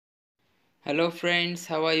Hello friends,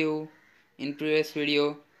 how are you? In previous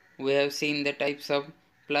video, we have seen the types of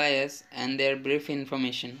pliers and their brief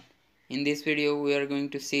information. In this video, we are going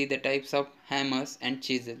to see the types of hammers and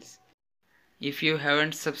chisels. If you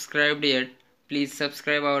haven't subscribed yet, please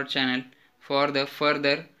subscribe our channel for the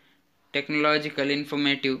further technological,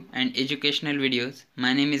 informative and educational videos.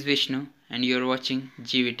 My name is Vishnu and you are watching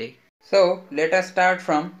GVTech. So let us start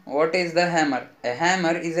from what is the hammer. A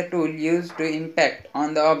hammer is a tool used to impact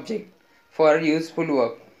on the object for useful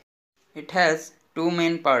work. It has two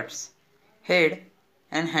main parts, head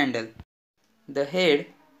and handle. The head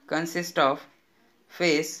consists of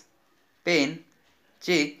face, pen,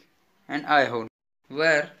 cheek and eye hole.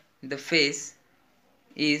 Where the face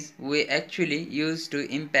is we actually use to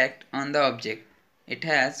impact on the object. It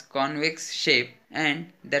has convex shape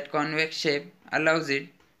and that convex shape allows it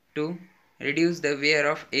to reduce the wear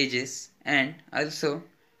of edges and also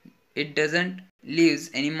it doesn't leaves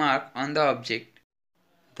any mark on the object.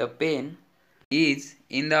 The pen is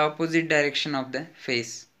in the opposite direction of the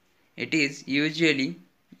face. It is usually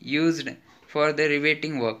used for the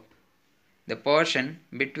riveting work. The portion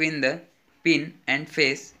between the pin and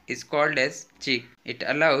face is called as cheek. It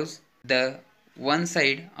allows the one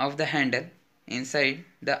side of the handle inside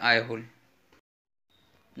the eye hole.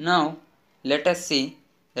 Now let us see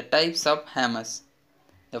the types of hammers.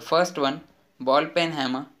 The first one, ball pen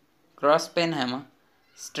hammer, cross pen hammer,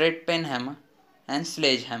 straight pen hammer and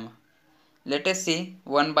sledgehammer. Let us see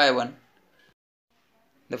one by one.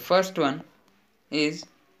 The first one is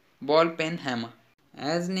ball pen hammer.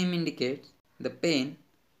 As name indicates, the pen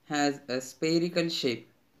has a spherical shape.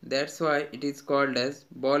 That's why it is called as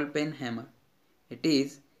ball pen hammer. It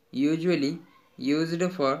is usually used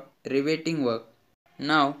for riveting work.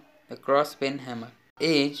 Now the cross pen hammer.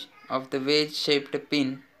 Edge of the wedge shaped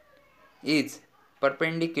pin is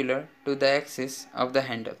perpendicular to the axis of the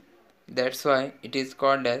handle. That's why it is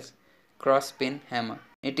called as cross pin hammer.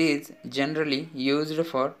 It is generally used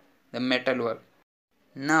for the metal work.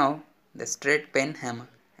 Now the straight pen hammer.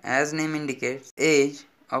 As name indicates, edge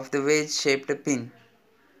of the wedge shaped pin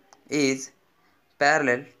is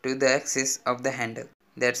parallel to the axis of the handle.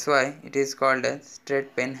 That's why it is called a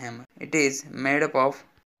straight pen hammer. It is made up of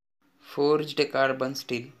forged carbon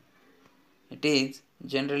steel. It is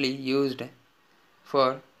generally used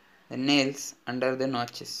for the nails under the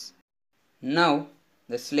notches. Now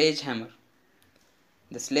the sledgehammer.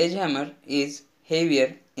 The sledgehammer is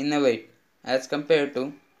heavier in the weight as compared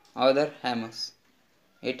to other hammers.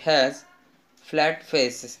 It has flat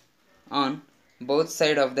faces on both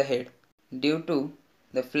sides of the head. Due to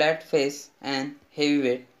the flat face and heavy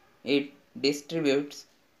weight, it distributes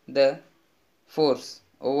the force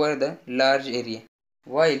over the large area,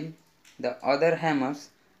 while the other hammers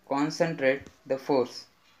concentrate the force.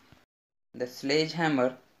 The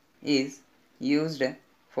sledgehammer is used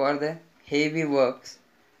for the heavy works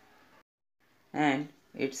and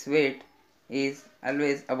its weight is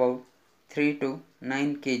always about 3 to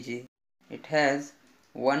 9 kg. It has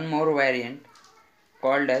one more variant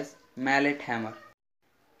called as mallet hammer.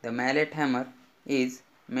 The mallet hammer is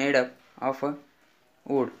made up of a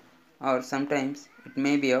wood or sometimes it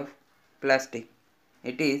may be of plastic.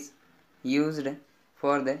 It is used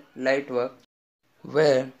for the light work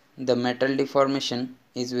where the metal deformation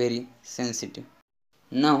is very sensitive.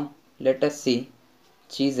 Now let us see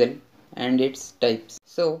chisel and its types.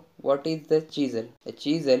 So what is the chisel? A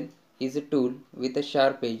chisel is a tool with a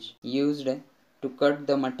sharp edge used to cut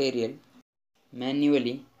the material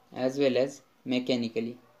manually as well as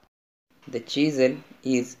mechanically. The chisel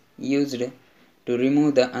is used to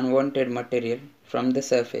remove the unwanted material from the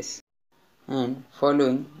surface. And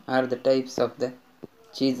following are the types of the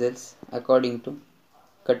chisels according to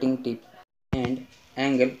cutting tip and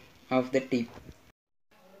angle of the tip.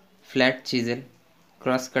 Flat chisel,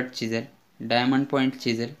 cross cut chisel, diamond point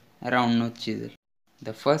chisel, round nose chisel.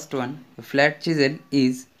 The first one, the flat chisel,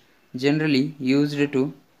 is generally used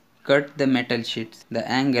to cut the metal sheets. The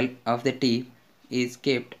angle of the tip is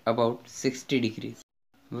kept about 60 degrees,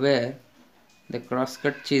 where the cross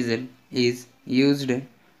cut chisel is used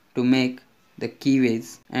to make the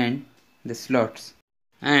keyways and the slots,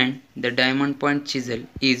 and the diamond point chisel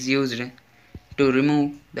is used to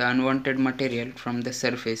remove the unwanted material from the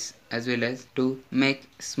surface as well as to make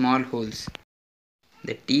small holes.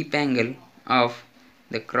 The tip angle of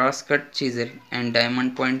the cross cut chisel and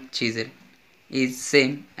diamond point chisel is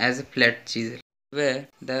same as a flat chisel, where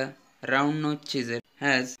the round nose chisel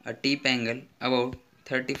has a tip angle about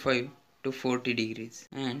 35 to 40 degrees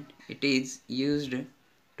and it is used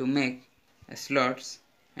to make slots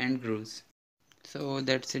and grooves. So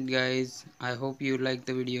that's it guys. I hope you like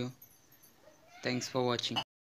the video. Thanks for watching.